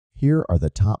Here are the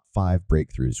top 5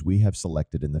 breakthroughs we have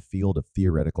selected in the field of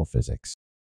theoretical physics.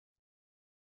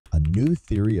 A new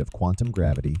theory of quantum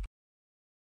gravity.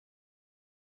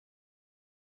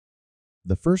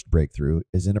 The first breakthrough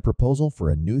is in a proposal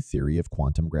for a new theory of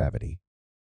quantum gravity.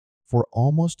 For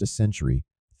almost a century,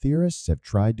 theorists have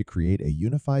tried to create a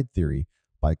unified theory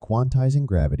by quantizing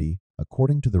gravity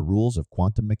according to the rules of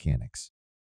quantum mechanics.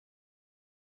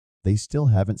 They still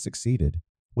haven't succeeded,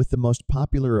 with the most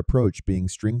popular approach being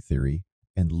string theory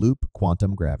and loop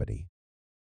quantum gravity.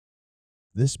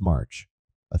 This March,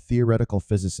 a theoretical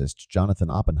physicist, Jonathan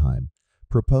Oppenheim,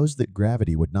 proposed that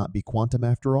gravity would not be quantum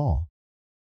after all.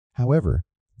 However,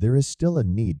 there is still a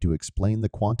need to explain the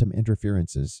quantum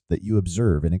interferences that you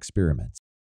observe in experiments.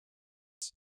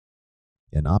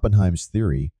 In Oppenheim's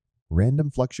theory,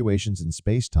 random fluctuations in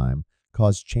spacetime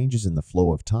cause changes in the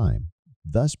flow of time,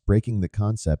 thus breaking the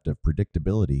concept of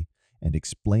predictability and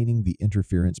explaining the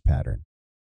interference pattern.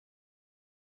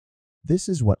 This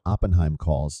is what Oppenheim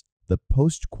calls the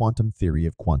post-quantum theory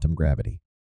of quantum gravity.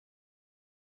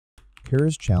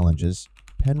 Kerr's challenges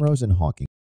Penrose and Hawking.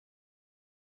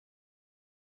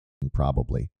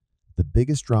 Probably the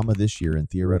biggest drama this year in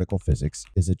theoretical physics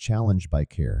is a challenge by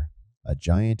Kerr, a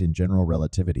giant in general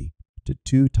relativity, to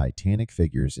two titanic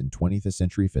figures in 20th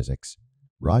century physics,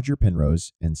 Roger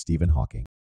Penrose and Stephen Hawking.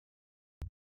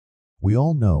 We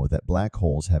all know that black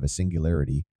holes have a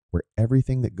singularity where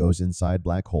everything that goes inside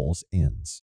black holes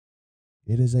ends.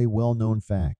 It is a well-known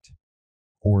fact.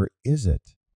 Or is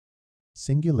it?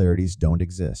 Singularities don't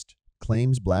exist,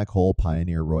 claims black hole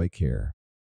pioneer Roy Kerr.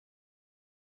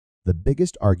 The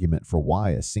biggest argument for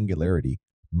why a singularity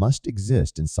must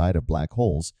exist inside of black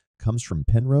holes comes from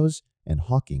Penrose and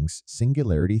Hawking's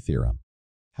singularity theorem.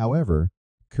 However,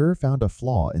 Kerr found a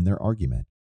flaw in their argument.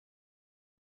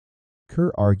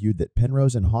 Kerr argued that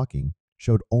Penrose and Hawking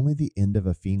showed only the end of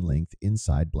a affine length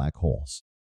inside black holes,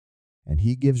 and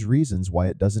he gives reasons why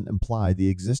it doesn't imply the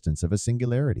existence of a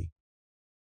singularity.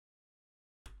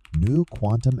 New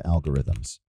quantum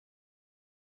algorithms.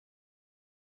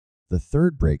 The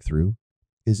third breakthrough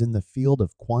is in the field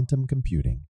of quantum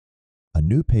computing. A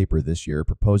new paper this year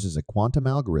proposes a quantum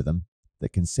algorithm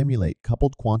that can simulate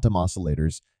coupled quantum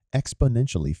oscillators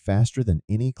exponentially faster than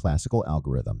any classical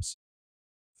algorithms.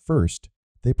 First,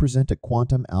 they present a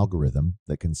quantum algorithm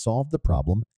that can solve the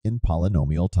problem in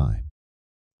polynomial time.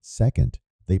 Second,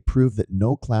 they prove that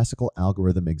no classical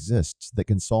algorithm exists that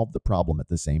can solve the problem at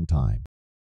the same time.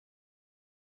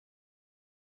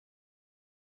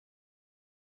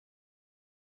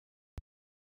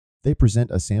 They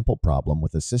present a sample problem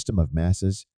with a system of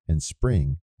masses and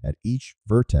spring at each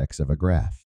vertex of a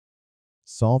graph.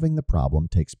 Solving the problem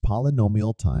takes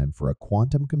polynomial time for a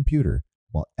quantum computer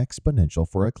while exponential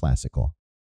for a classical.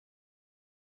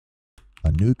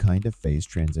 A new kind of phase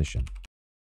transition.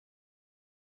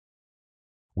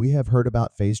 We have heard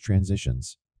about phase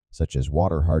transitions, such as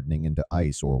water hardening into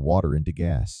ice or water into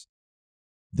gas.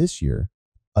 This year,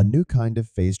 a new kind of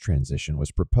phase transition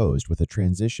was proposed with a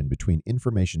transition between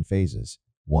information phases,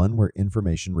 one where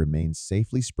information remains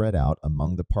safely spread out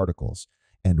among the particles,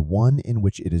 and one in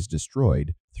which it is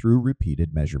destroyed through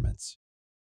repeated measurements.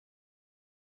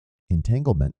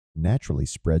 Entanglement naturally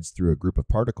spreads through a group of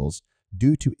particles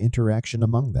due to interaction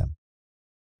among them.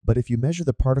 But if you measure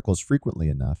the particles frequently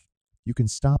enough, you can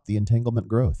stop the entanglement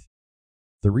growth.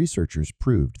 The researchers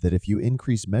proved that if you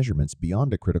increase measurements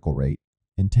beyond a critical rate,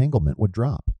 entanglement would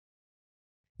drop.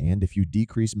 And if you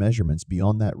decrease measurements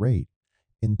beyond that rate,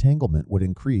 entanglement would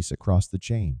increase across the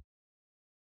chain.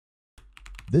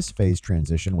 This phase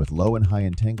transition with low and high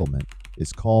entanglement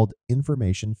is called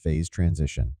information phase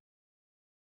transition.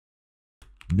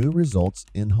 New results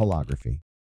in holography.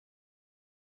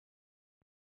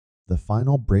 The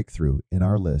final breakthrough in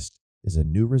our list is a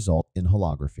new result in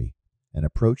holography, an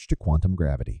approach to quantum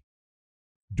gravity.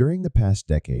 During the past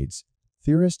decades,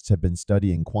 theorists have been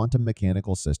studying quantum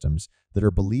mechanical systems that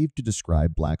are believed to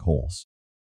describe black holes.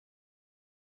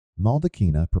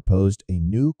 Baldacchino proposed a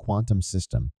new quantum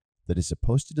system that is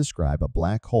supposed to describe a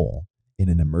black hole in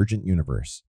an emergent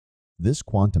universe. This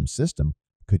quantum system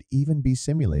could even be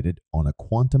simulated on a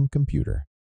quantum computer.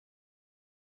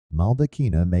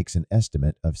 Baldacchino makes an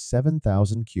estimate of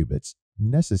 7,000 qubits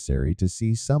necessary to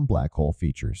see some black hole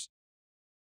features.